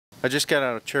I just got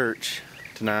out of church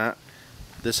tonight.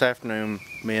 This afternoon,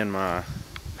 me and my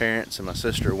parents and my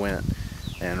sister went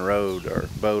and rode or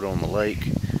boat on the lake.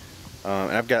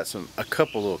 And I've got a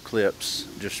couple little clips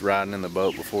just riding in the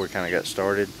boat before we kind of got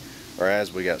started, or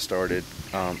as we got started.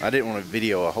 I didn't want to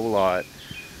video a whole lot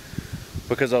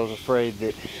because I was afraid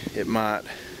that it might,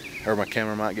 or my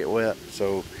camera might get wet.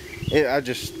 So I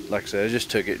just, like I said, I just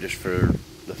took it just for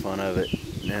the fun of it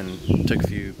and took a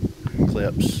few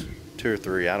clips, 2 or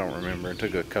 3, I don't remember, and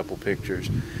took a couple pictures.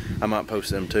 I might post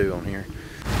them too on here.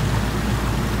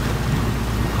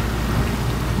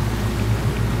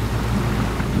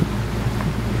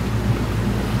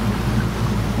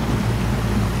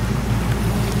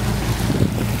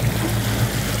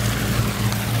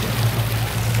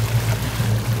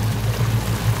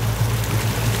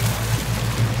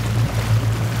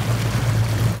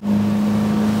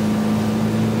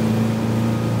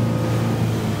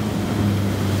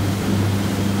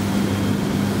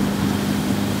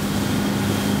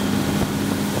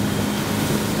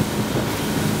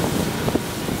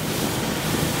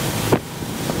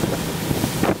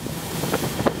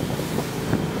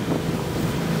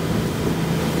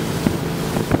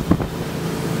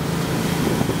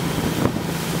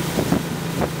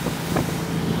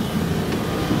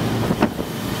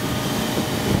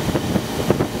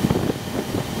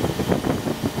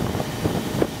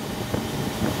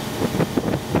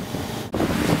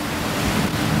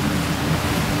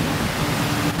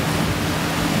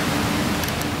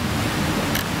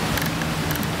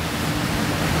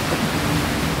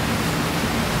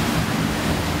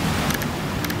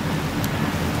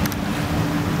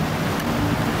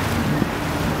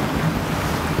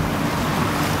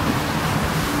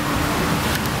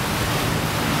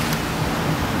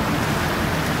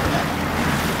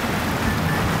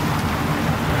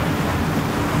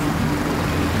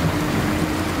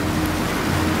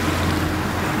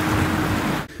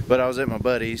 But I was at my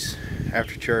buddy's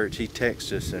after church. He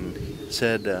texted us and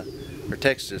said, or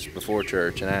texted us before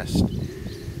church and asked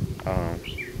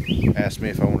me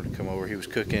if I wanted to come over. He was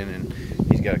cooking, and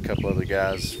he's got a couple other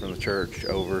guys from the church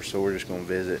over, so we're just going to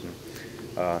visit.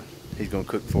 And he's going to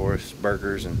cook for us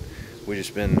burgers, and we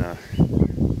just been, I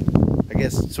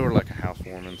guess, sort of like a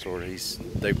housewarming sort of.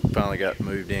 They finally got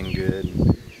moved in good,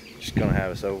 and just going to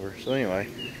have us over. So anyway,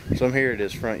 so I'm here at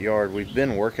his front yard. We've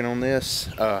been working on this.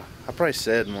 I probably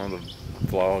said in one of the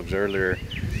vlogs earlier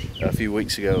a few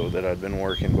weeks ago that I'd been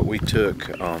working, but we took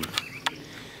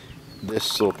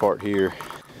this little part here.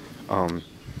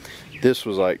 This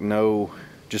was like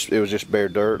it was just bare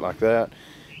dirt like that,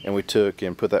 and we took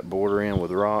and put that border in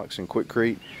with rocks and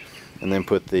Quikrete, and then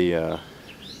put the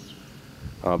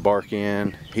bark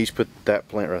in. He's put that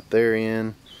plant right there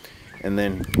in, and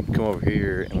then come over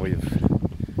here, and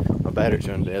my batteries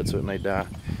run dead, so it may die.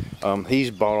 He's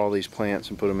bought all these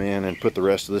plants and put them in and put the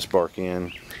rest of this bark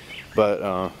in,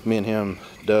 but me and him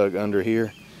dug under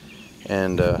here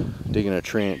and digging a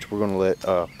trench. We're going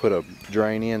to put a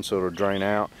drain in so it'll drain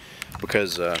out,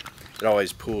 because it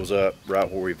always pools up right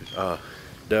where we've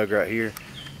dug right here.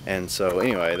 And so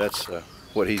anyway, that's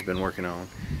what he's been working on.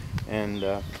 And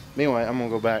anyway, I'm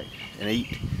going to go back and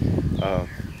eat,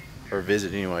 or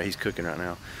visit anyway. He's cooking right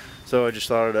now. So I just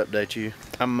thought I'd update you.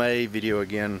 I may video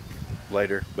again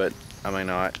later, but I may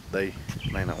not. They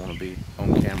may not want to be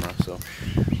on camera. So,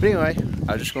 but anyway,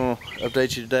 I'm just going to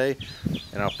update you today,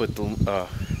 and I'll put the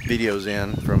videos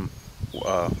in from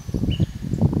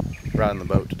riding the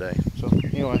boat today. So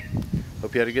anyway,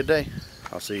 hope you had a good day.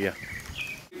 I'll see ya.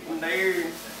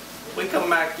 We come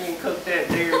back and cook that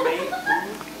deer meat.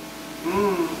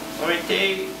 Let me tell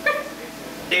you,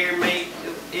 deer meat,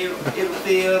 it'll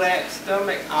fill that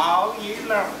stomach all year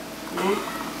long.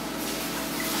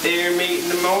 Deer meat in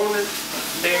the morning,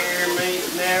 deer meat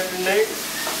in the afternoon,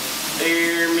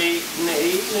 deer meat in the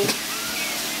evening,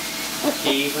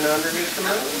 even under the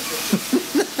moon.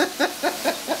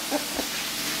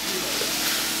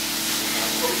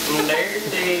 And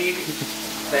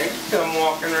they come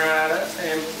walking right up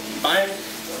and bang,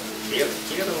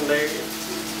 kill them there.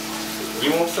 You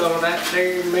want some of that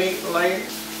deer meat later?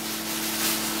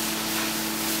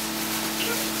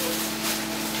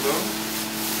 Well,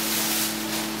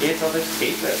 yes, I'll just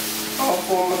keep it all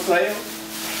for myself.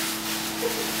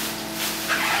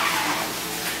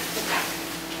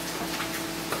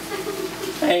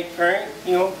 Hey Frank,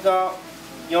 you don't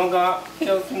got to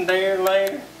kill some deer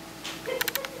later?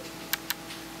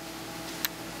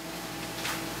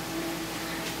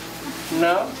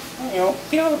 No, you don't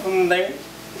kill them there.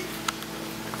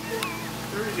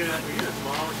 Where are you at,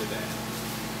 Mom or Dad?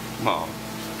 Mom.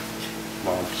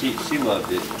 Mom, she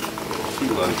loved it. She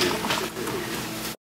loved it.